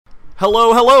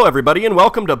Hello everybody, and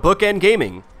welcome to Bookend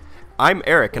Gaming. I'm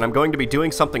Eric, and I'm going to be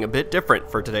doing something a bit different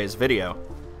for today's video.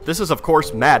 This is of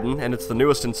course Madden, and it's the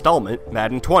newest installment,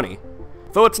 Madden 20.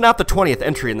 Though it's not the 20th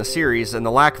entry in the series, and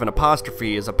the lack of an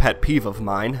apostrophe is a pet peeve of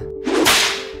mine.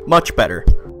 Much better.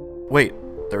 Wait,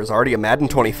 there's already a Madden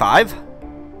 25?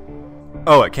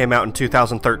 Oh, it came out in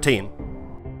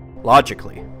 2013.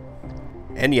 Logically.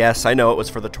 And yes, I know it was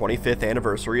for the 25th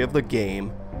anniversary of the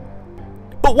game.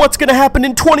 But what's gonna happen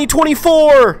in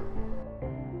 2024?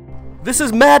 This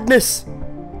is madness!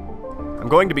 I'm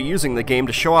going to be using the game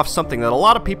to show off something that a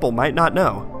lot of people might not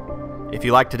know. If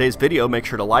you like today's video, make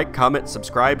sure to like, comment,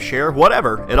 subscribe, share,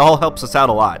 whatever. It all helps us out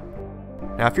a lot.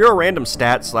 Now, if you're a random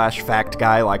stat/fact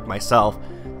guy like myself,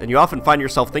 then you often find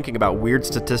yourself thinking about weird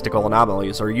statistical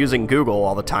anomalies or using Google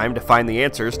all the time to find the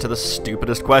answers to the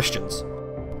stupidest questions.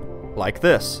 Like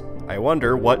this. I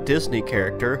wonder what Disney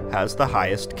character has the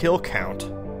highest kill count.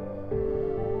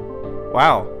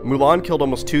 Wow, Mulan killed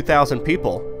almost 2,000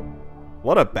 people.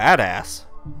 What a badass.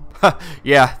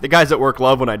 Yeah, the guys at work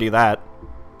love when I do that.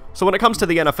 So when it comes to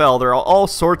the NFL, there are all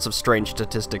sorts of strange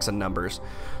statistics and numbers,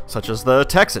 such as the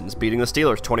Texans beating the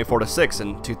Steelers 24-6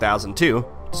 in 2002,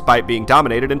 despite being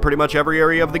dominated in pretty much every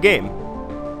area of the game.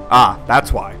 Ah,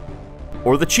 that's why.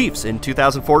 Or the Chiefs in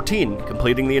 2014,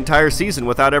 completing the entire season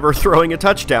without ever throwing a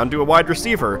touchdown to a wide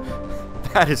receiver.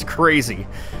 That is crazy.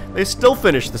 They still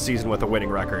finished the season with a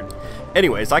winning record.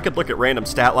 Anyways, I could look at random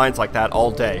stat lines like that all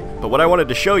day, but what I wanted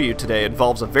to show you today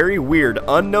involves a very weird,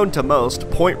 unknown to most,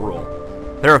 point rule.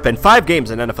 There have been 5 games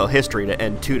in NFL history to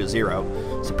end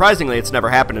 2-0. Surprisingly, it's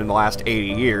never happened in the last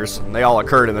 80 years, and they all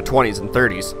occurred in the 20s and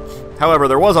 30s. However,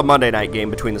 there was a Monday night game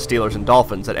between the Steelers and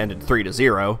Dolphins that ended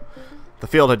 3-0. The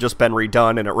field had just been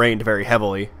redone and it rained very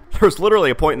heavily. There was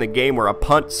literally a point in the game where a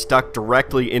punt stuck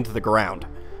directly into the ground.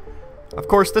 Of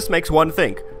course, this makes one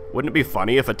think, wouldn't it be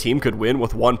funny if a team could win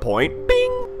with 1 point?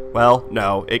 Bing! Well,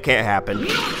 no, it can't happen.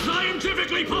 Not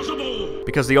scientifically possible!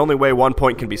 Because the only way 1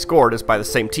 point can be scored is by the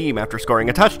same team after scoring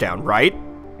a touchdown, right?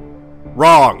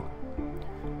 Wrong!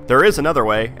 There is another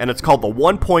way, and it's called the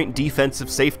 1-point defensive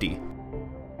safety.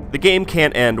 The game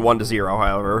can't end 1-0,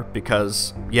 however,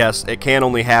 because, yes, it can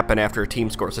only happen after a team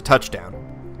scores a touchdown.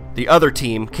 The other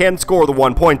team can score the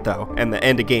 1 point, though, and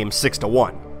end a game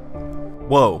 6-1.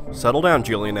 Whoa, settle down,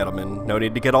 Julian Edelman. No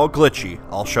need to get all glitchy.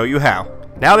 I'll show you how.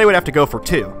 Now they would have to go for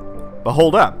 2. But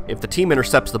hold up, if the team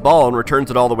intercepts the ball and returns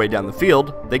it all the way down the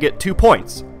field, they get 2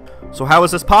 points. So how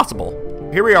is this possible?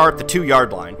 Here we are at the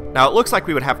 2-yard line. Now it looks like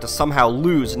we would have to somehow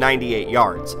lose 98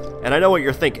 yards. And I know what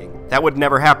you're thinking. That would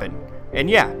never happen. And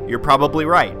yeah, you're probably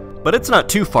right. But it's not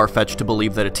too far-fetched to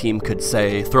believe that a team could,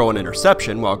 say, throw an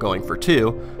interception while going for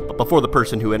 2, but before the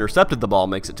person who intercepted the ball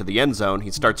makes it to the end zone,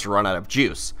 he starts to run out of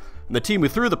juice. And the team who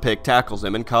threw the pick tackles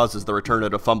him and causes the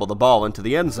returner to fumble the ball into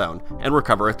the end zone and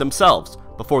recover it themselves,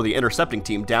 before the intercepting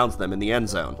team downs them in the end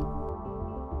zone.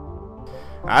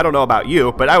 I don't know about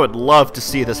you, but I would love to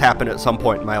see this happen at some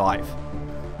point in my life.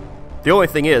 The only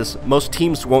thing is, most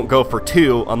teams won't go for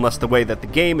 2 unless the way that the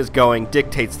game is going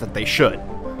dictates that they should.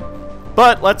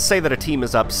 But let's say that a team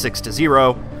is up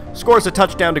 6-0, scores a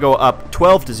touchdown to go up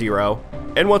 12-0,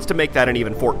 and wants to make that an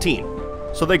even 14.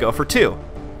 So they go for 2.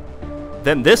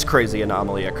 Then this crazy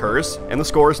anomaly occurs, and the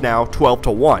score is now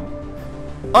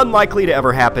 12-1. Unlikely to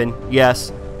ever happen,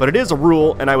 yes, but it is a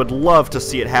rule, and I would love to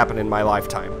see it happen in my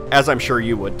lifetime, as I'm sure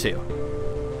you would too.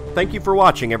 Thank you for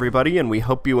watching, everybody, and we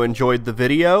hope you enjoyed the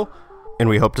video. And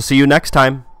we hope to see you next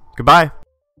time. Goodbye.